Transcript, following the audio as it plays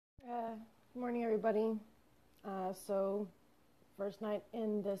Good morning, everybody. So, first night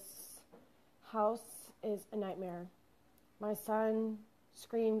in this house is a nightmare. My son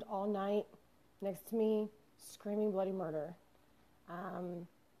screamed all night next to me, screaming bloody murder. I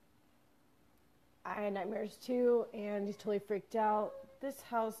had nightmares too, and he's totally freaked out. This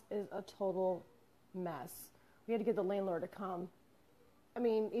house is a total mess. We had to get the landlord to come. I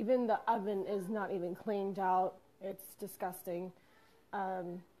mean, even the oven is not even cleaned out. It's disgusting.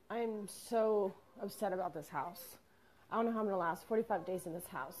 I'm so upset about this house. I don't know how I'm going to last 45 days in this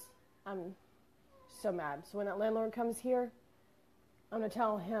house. I'm so mad. So when that landlord comes here, I'm going to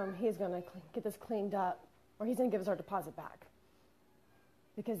tell him he's going to get this cleaned up, or he's going to give us our deposit back.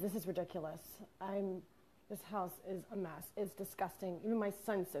 Because this is ridiculous. This house is a mess. It's disgusting. Even my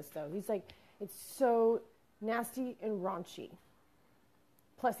son says so. He's like, it's so nasty and raunchy.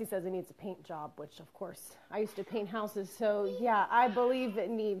 Plus, he says it needs a paint job, which, of course, I used to paint houses. So, yeah, I believe it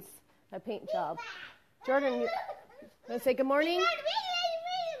needs a paint job. Jordan, you want to say good morning?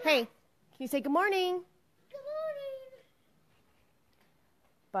 Hey, can you say good morning? Good morning.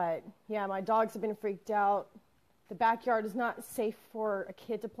 But, yeah, my dogs have been freaked out. The backyard is not safe for a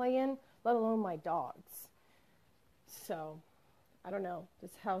kid to play in, let alone my dogs. So, I don't know.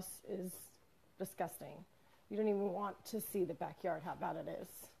 This house is disgusting. You don't even want to see the backyard, how bad it is.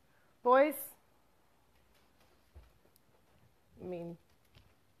 Boys, I mean,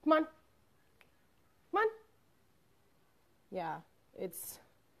 come on. Come on. Yeah, it's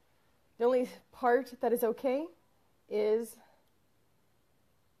the only part that is okay is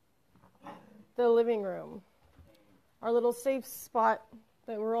the living room. Our little safe spot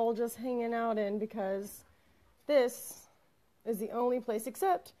that we're all just hanging out in, because this is the only place,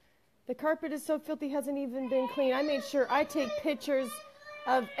 except the carpet is so filthy, hasn't even been cleaned. I made sure I take pictures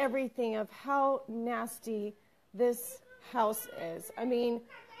of everything, of how nasty this house is. I mean,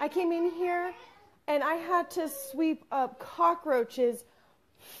 I came in here and I had to sweep up cockroaches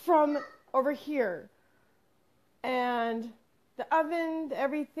from over here. And the oven,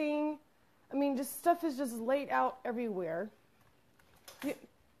 everything, I mean, just stuff is just laid out everywhere.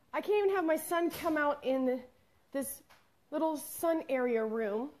 I can't even have my son come out in this little sun area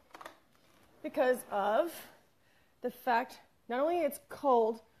room because of the fact, not only it's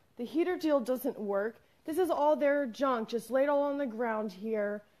cold, the heater deal doesn't work. This is all their junk, just laid all on the ground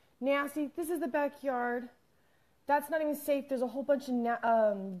here. Nasty. This is the backyard. That's not even safe. There's a whole bunch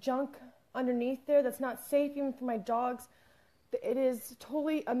of junk underneath there that's not safe even for my dogs. It is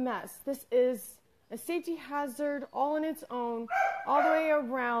totally a mess. This is a safety hazard all on its own, all the way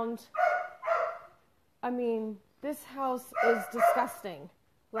around. I mean, this house is disgusting.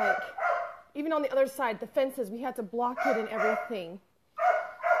 Like, even on the other side, the fences, we had to block it and everything.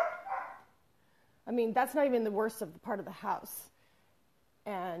 I mean, that's not even the worst of the part of the house.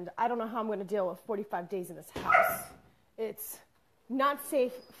 And I don't know how I'm going to deal with 45 days in this house. It's not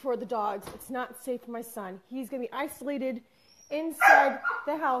safe for the dogs. It's not safe for my son. He's going to be isolated inside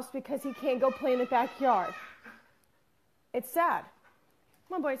the house because he can't go play in the backyard. It's sad.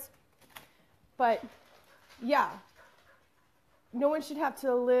 Come on, boys. But, yeah, no one should have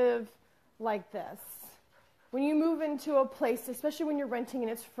to live like this. When you move into a place, especially when you're renting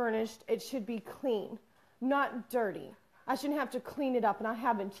and it's furnished, it should be clean, not dirty. I shouldn't have to clean it up, and I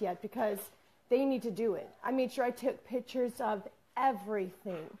haven't yet because they need to do it. I made sure I took pictures of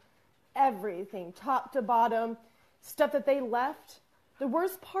everything, top to bottom, stuff that they left. The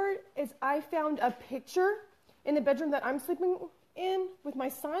worst part is I found a picture in the bedroom that I'm sleeping in with my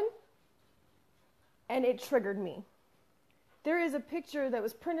son, and it triggered me. There is a picture that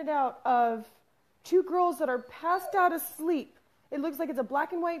was printed out of two girls that are passed out asleep. It looks like it's a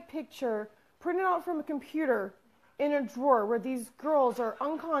black and white picture printed out from a computer in a drawer where these girls are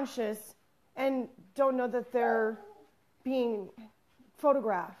unconscious and don't know that they're being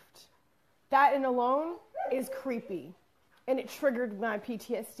photographed. That in alone is creepy. And it triggered my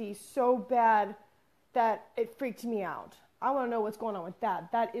PTSD so bad that it freaked me out. I want to know what's going on with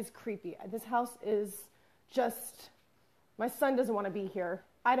that. That is creepy. This house is just... My son doesn't want to be here.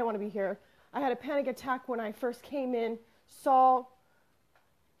 I don't want to be here. I had a panic attack when I first came in, saw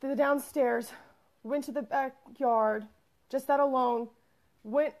the downstairs, went to the backyard, just that alone,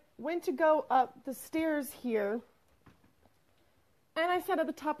 went to go up the stairs here, and I sat at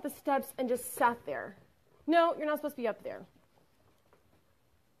the top of the steps and just sat there. No, you're not supposed to be up there.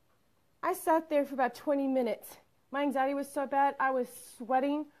 I sat there for about 20 minutes. My anxiety was so bad, I was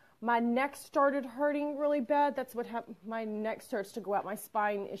sweating. My neck started hurting really bad. That's what happened. My neck starts to go out. My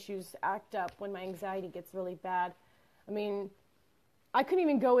spine issues act up when my anxiety gets really bad. I mean, I couldn't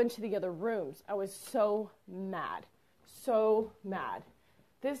even go into the other rooms. I was so mad.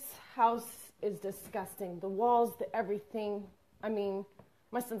 This house is disgusting. The walls, the everything. I mean,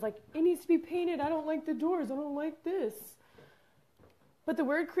 my son's like, it needs to be painted. I don't like the doors. I don't like this. But the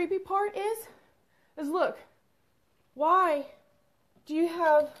weird, creepy part is look, why do you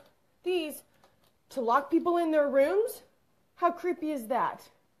have these to lock people in their rooms? How creepy is that?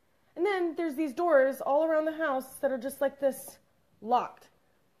 And then there's these doors all around the house that are just like this, locked.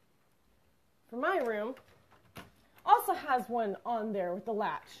 For my room, also has one on there with the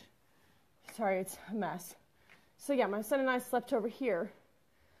latch. Sorry, it's a mess. So yeah, my son and I slept over here.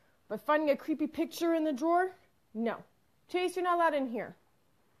 But finding a creepy picture in the drawer? No. Chase, you're not allowed in here.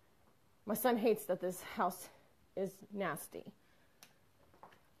 My son hates that this house is nasty.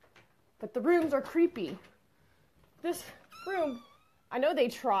 But the rooms are creepy. This room, I know they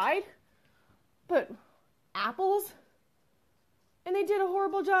tried, but apples? And they did a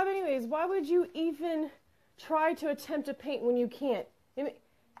horrible job anyways. Why would you even try to attempt to paint when you can't? I mean,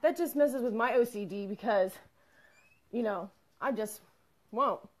 that just messes with my OCD because, you know, I just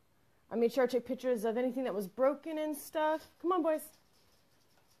won't. I made sure I took pictures of anything that was broken and stuff. Come on, boys.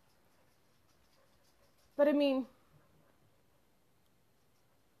 But I mean,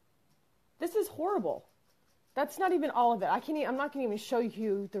 this is horrible. That's not even all of it. I'm not going to even show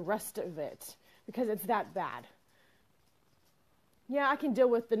you the rest of it because it's that bad. Yeah, I can deal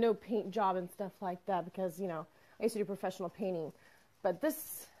with the no paint job and stuff like that because, you know, I used to do professional painting. But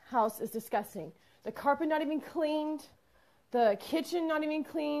this house is disgusting. The carpet not even cleaned. The kitchen not even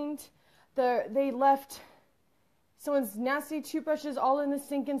cleaned. They left someone's nasty toothbrushes all in the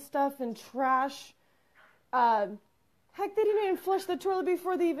sink and stuff and trash. Heck, they didn't even flush the toilet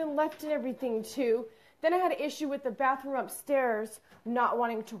before they even left and everything too. Then I had an issue with the bathroom upstairs not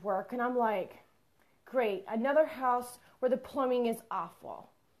wanting to work. And I'm like, great, another house where the plumbing is awful.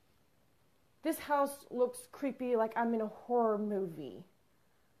 This house looks creepy like I'm in a horror movie.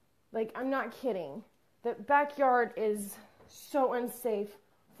 Like, I'm not kidding. The backyard is so unsafe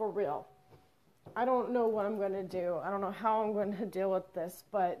for real. I don't know what I'm going to do. I don't know how I'm going to deal with this,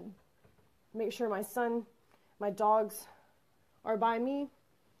 but make sure my son, my dogs are by me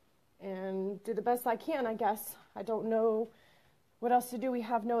and do the best I can, I guess. I don't know what else to do. We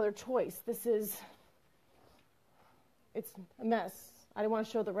have no other choice. It's a mess. I don't want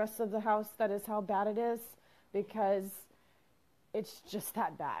to show the rest of the house. That is how bad it is because it's just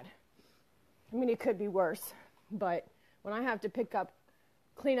that bad. I mean, it could be worse, but when I have to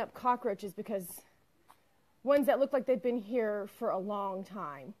clean up cockroaches because ones that look like they've been here for a long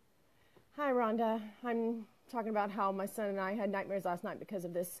time. Hi, Rhonda. I'm talking about how my son and I had nightmares last night because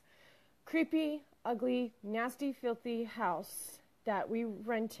of this creepy, ugly, nasty, filthy house that we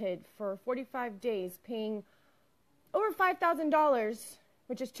rented for 45 days, paying over $5,000,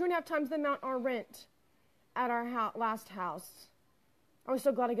 which is 2.5 times the amount our rent at our last house. I was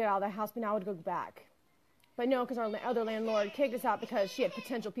so glad to get out of the house, but now I would go back. But no, because our other landlord kicked us out because she had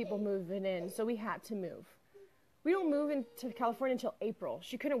potential people moving in, so we had to move. We don't move into California until April.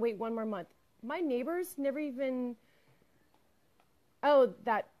 She couldn't wait one more month. My neighbors never even... Oh,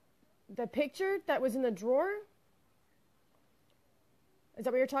 the picture that was in the drawer? Is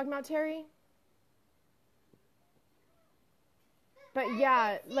that what you're talking about, Terry? But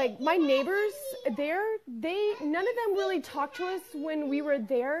yeah, like my neighbors there, none of them really talked to us when we were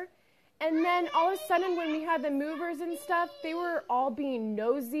there. And then all of a sudden when we had the movers and stuff, they were all being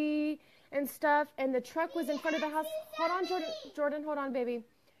nosy and stuff. And the truck was in front of the house. Hold on, Jordan, hold on, baby.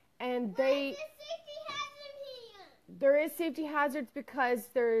 And there is safety hazards because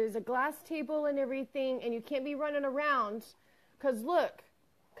there is a glass table and everything. And you can't be running around. Because look,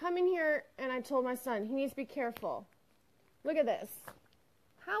 come in here. And I told my son, he needs to be careful. Look at this.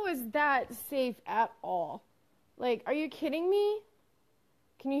 How is that safe at all? Like, are you kidding me?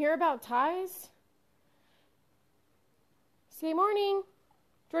 Can you hear about ties? Say morning,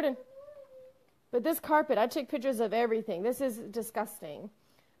 Jordan. But this carpet, I took pictures of everything. This is disgusting.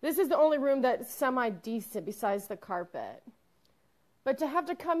 This is the only room that's semi-decent besides the carpet. But to have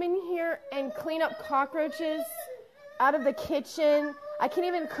to come in here and clean up cockroaches out of the kitchen. I can't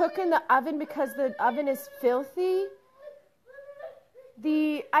even cook in the oven because the oven is filthy.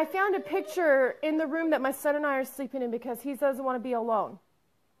 I found a picture in the room that my son and I are sleeping in because he doesn't want to be alone.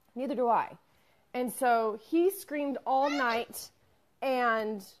 Neither do I. And so he screamed all night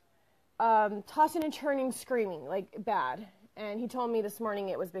and tossing and turning, screaming like bad. And he told me this morning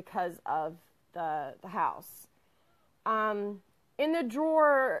it was because of the house. In the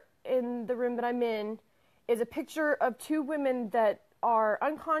drawer in the room that I'm in is a picture of two women that are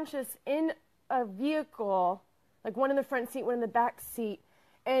unconscious in a vehicle, like one in the front seat, one in the back seat.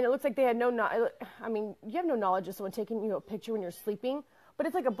 And it looks like they had no knowledge. I mean, you have no knowledge of someone taking you a picture when you're sleeping. but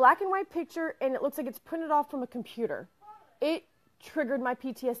it's like a black and white picture, and it looks like it's printed off from a computer. It triggered my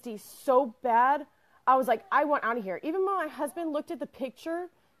PTSD so bad. I was like, I want out of here. Even when my husband looked at the picture,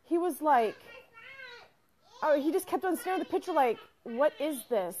 he was like, oh, he just kept on staring at the picture like, what is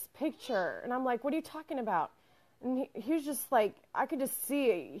this picture? And I'm like, what are you talking about? And he was just like, I could just see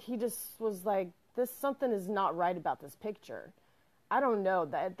it. He just was like, something is not right about this picture. I don't know,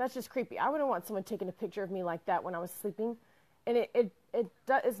 that's just creepy. I wouldn't want someone taking a picture of me like that when I was sleeping. And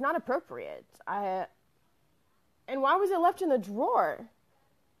it's not appropriate. And why was it left in the drawer?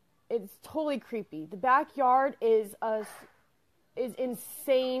 It's totally creepy. The backyard is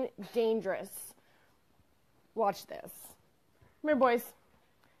insane dangerous. Watch this. Come here, boys.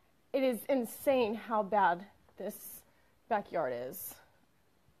 It is insane how bad this backyard is.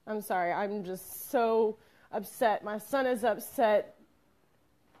 I'm sorry. I'm just so upset. My son is upset.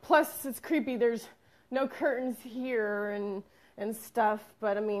 Plus, it's creepy. There's no curtains here and stuff.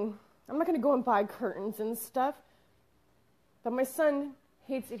 But, I mean, I'm not going to go and buy curtains and stuff. But my son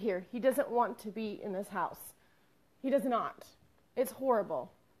hates it here. He doesn't want to be in this house. He does not. It's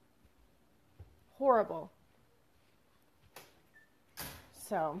horrible. Horrible.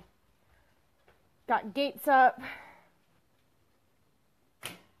 So, got gates up.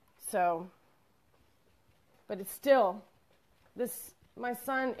 So, but it's still, my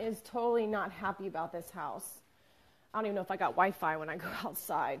son is totally not happy about this house. I don't even know if I got Wi-Fi when I go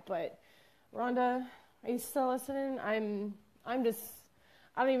outside, but Rhonda, are you still listening? I don't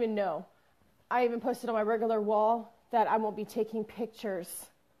even know. I even posted on my regular wall that I won't be taking pictures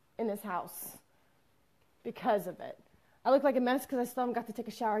in this house because of it. I look like a mess because I still haven't got to take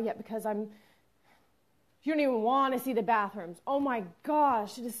a shower yet because you don't even want to see the bathrooms. Oh my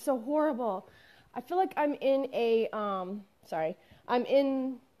gosh, it is so horrible. I feel like I'm in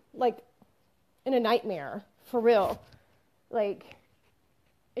in a nightmare, for real. Like,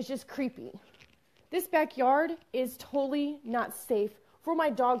 it's just creepy. This backyard is totally not safe for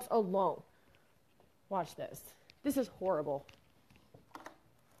my dogs alone. Watch this. This is horrible.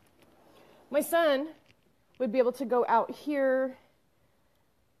 My son would be able to go out here,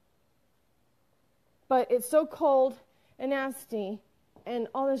 but it's so cold and nasty, and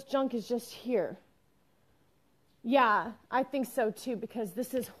all this junk is just here. Yeah, I think so too, because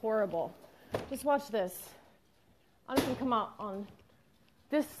this is horrible. Just watch this. I'm just going to come out on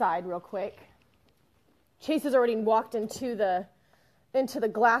this side real quick. Chase has already walked into the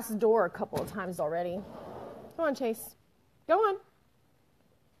glass door a couple of times already. Come on, Chase. Go on.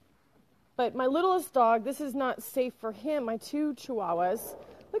 But my littlest dog, this is not safe for him. My two chihuahuas.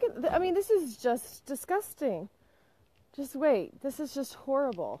 Look at, this is just disgusting. Just wait. This is just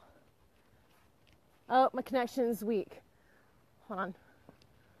horrible. Oh, my connection is weak. Hold on.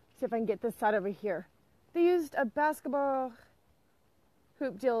 See if I can get this side over here. They used a basketball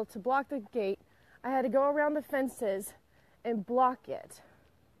hoop deal to block the gate. I had to go around the fences and block it.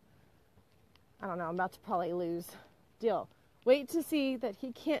 I don't know. I'm about to probably lose. Deal. Wait to see that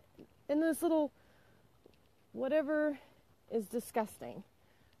he can't, in this little whatever is disgusting.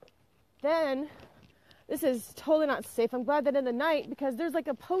 Then, this is totally not safe. I'm glad that in the night, because there's like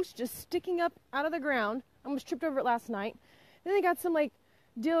a post just sticking up out of the ground. I almost tripped over it last night. Then they got some like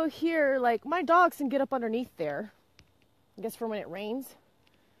deal here, like my dogs can get up underneath there. I guess for when it rains.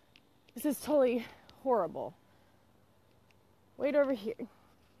 This is totally horrible. Wait over here.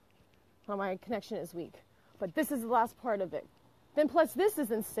 Well, my connection is weak. But this is the last part of it. Then plus this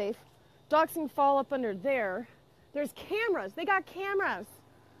isn't safe. Dogs can fall up under there. There's cameras. They got cameras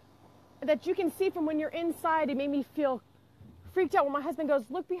that you can see from when you're inside. It made me feel freaked out when my husband goes,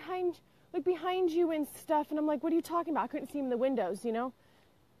 look behind you and stuff. And I'm like, what are you talking about? I couldn't see him in the windows, you know.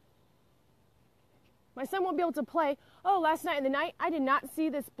 My son won't be able to play. Oh, last night in the night, I did not see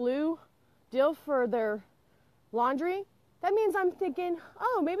this blue deal for their laundry. That means I'm thinking,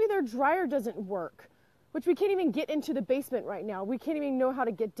 oh, maybe their dryer doesn't work, which we can't even get into the basement right now. We can't even know how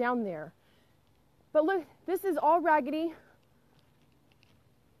to get down there. But look, this is all raggedy.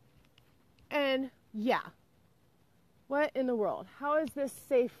 And yeah, what in the world? How is this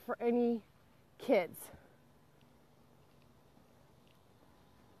safe for any kids?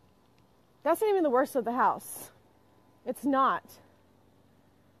 That's not even the worst of the house. It's not.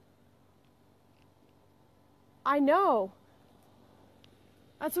 I know.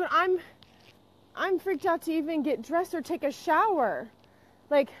 That's what I'm freaked out to even get dressed or take a shower.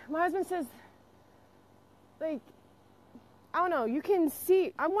 Like, my husband says, like, I don't know, you can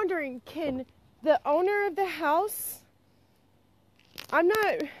see, I'm wondering, can the owner of the house, I'm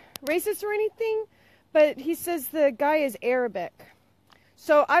not racist or anything, but he says the guy is Arabic.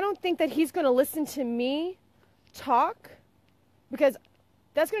 So I don't think that he's going to listen to me talk, because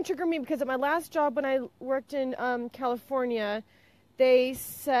that's going to trigger me because at my last job when I worked in California, they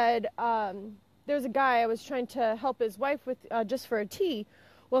said there was a guy I was trying to help his wife with just for a tea.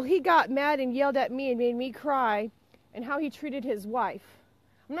 Well, he got mad and yelled at me and made me cry and how he treated his wife.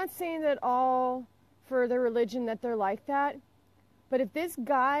 I'm not saying that all for their religion that they're like that, but if this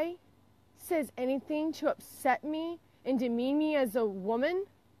guy says anything to upset me and demean me as a woman,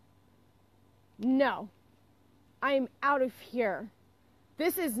 no, I am out of here.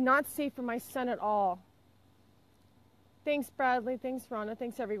 This is not safe for my son at all. Thanks, Bradley. Thanks, Rhonda.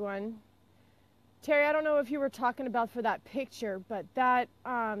 Thanks, everyone. Terry, I don't know if you were talking about for that picture, but that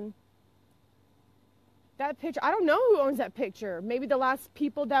picture, I don't know who owns that picture. Maybe the last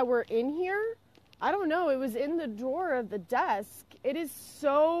people that were in here? I don't know. It was in the drawer of the desk. It is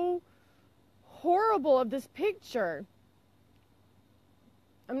so horrible of this picture.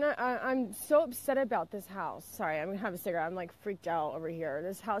 I'm so upset about this house. Sorry, I'm going to have a cigarette. I'm like freaked out over here.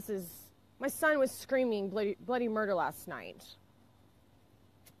 This house is, my son was screaming bloody murder last night.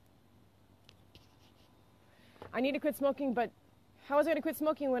 I need to quit smoking, but how was I going to quit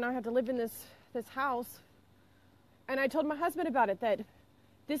smoking when I have to live in this house? And I told my husband about it, that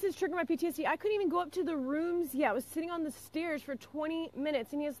this is triggering my PTSD. I couldn't even go up to the rooms yet. I was sitting on the stairs for 20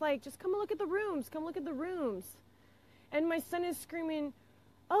 minutes, and he was like, just come and look at the rooms. Come look at the rooms. And my son is screaming,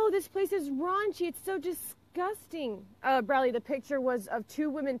 oh, this place is raunchy. It's so disgusting. Bradley, the picture was of two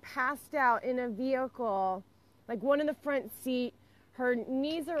women passed out in a vehicle, like one in the front seat. Her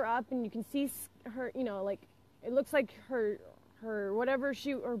knees are up, and you can see her, you know, like, it looks like her whatever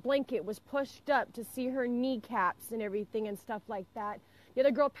her blanket was pushed up to see her kneecaps and everything and stuff like that. The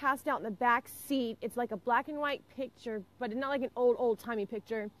other girl passed out in the back seat. It's like a black and white picture, but it's not like an old-timey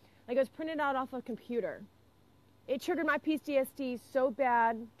picture. Like it was printed out off a computer. It triggered my PTSD so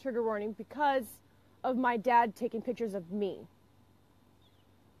bad, trigger warning, because of my dad taking pictures of me.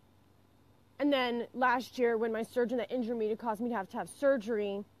 And then last year when my surgeon that injured me to cause me to have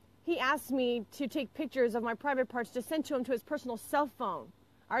surgery, he asked me to take pictures of my private parts to send to him to his personal cell phone.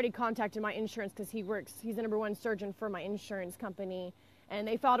 I already contacted my insurance because he's the #1 surgeon for my insurance company, and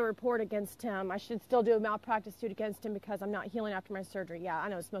they filed a report against him. I should still do a malpractice suit against him because I'm not healing after my surgery. Yeah, I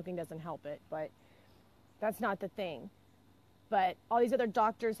know smoking doesn't help it, but that's not the thing. But all these other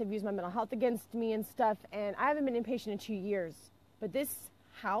doctors have used my mental health against me and stuff, and I haven't been inpatient in 2 years. But this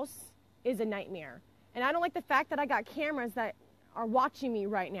house is a nightmare. And I don't like the fact that I got cameras that are watching me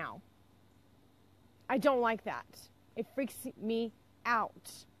right now. I don't like that. It freaks me out.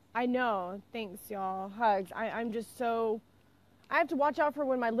 I know. Thanks, y'all. Hugs. I'm just so... I have to watch out for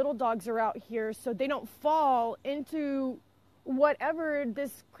when my little dogs are out here so they don't fall into whatever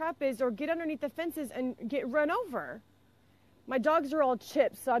this crap is or get underneath the fences and get run over. My dogs are all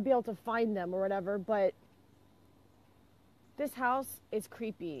chipped, so I'd be able to find them or whatever, but this house is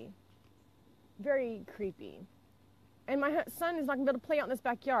creepy. Very creepy. And my son is not going to be able to play out in this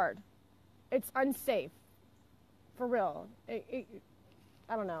backyard. It's unsafe. For real. I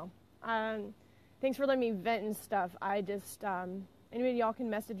don't know. Thanks for letting me vent and stuff. I just, anybody y'all can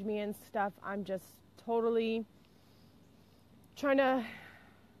message me and stuff. I'm just totally trying to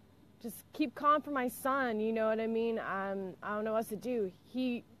just keep calm for my son. You know what I mean? I don't know what else to do.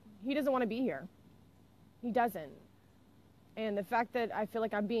 He doesn't want to be here. He doesn't. And the fact that I feel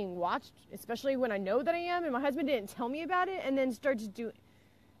like I'm being watched, especially when I know that I am, and my husband didn't tell me about it, and then starts to do,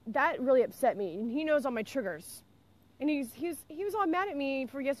 that really upset me. And he knows all my triggers. And he was all mad at me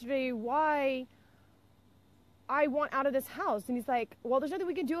for yesterday why I want out of this house. And he's like, well, there's nothing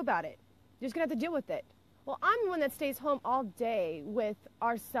we can do about it. You're just going to have to deal with it. Well, I'm the one that stays home all day with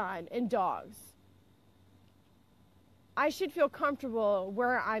our son and dogs. I should feel comfortable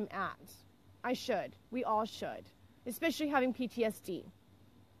where I'm at. I should. We all should. Especially having PTSD.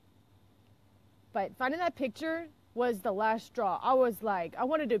 But finding that picture was the last straw. I was like, I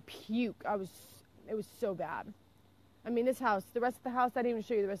wanted to puke. It was so bad. I mean, this house, the rest of the house, I didn't even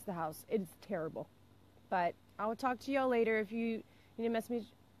show you the rest of the house. It's terrible. But I will talk to y'all later. If you need to message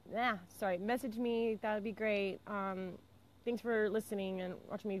me. That would be great. Thanks for listening and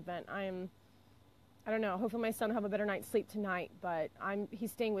watching me vent. I don't know. Hopefully my son will have a better night's sleep tonight. But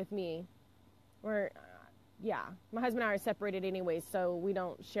he's staying with me. Yeah, my husband and I are separated anyway, so we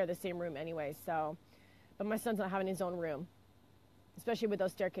don't share the same room anyway. So, but my son's not having his own room, especially with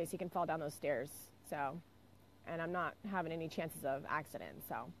those staircases. He can fall down those stairs. So, and I'm not having any chances of accident.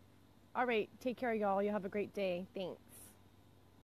 So, all right, take care, y'all. You have a great day. Thanks.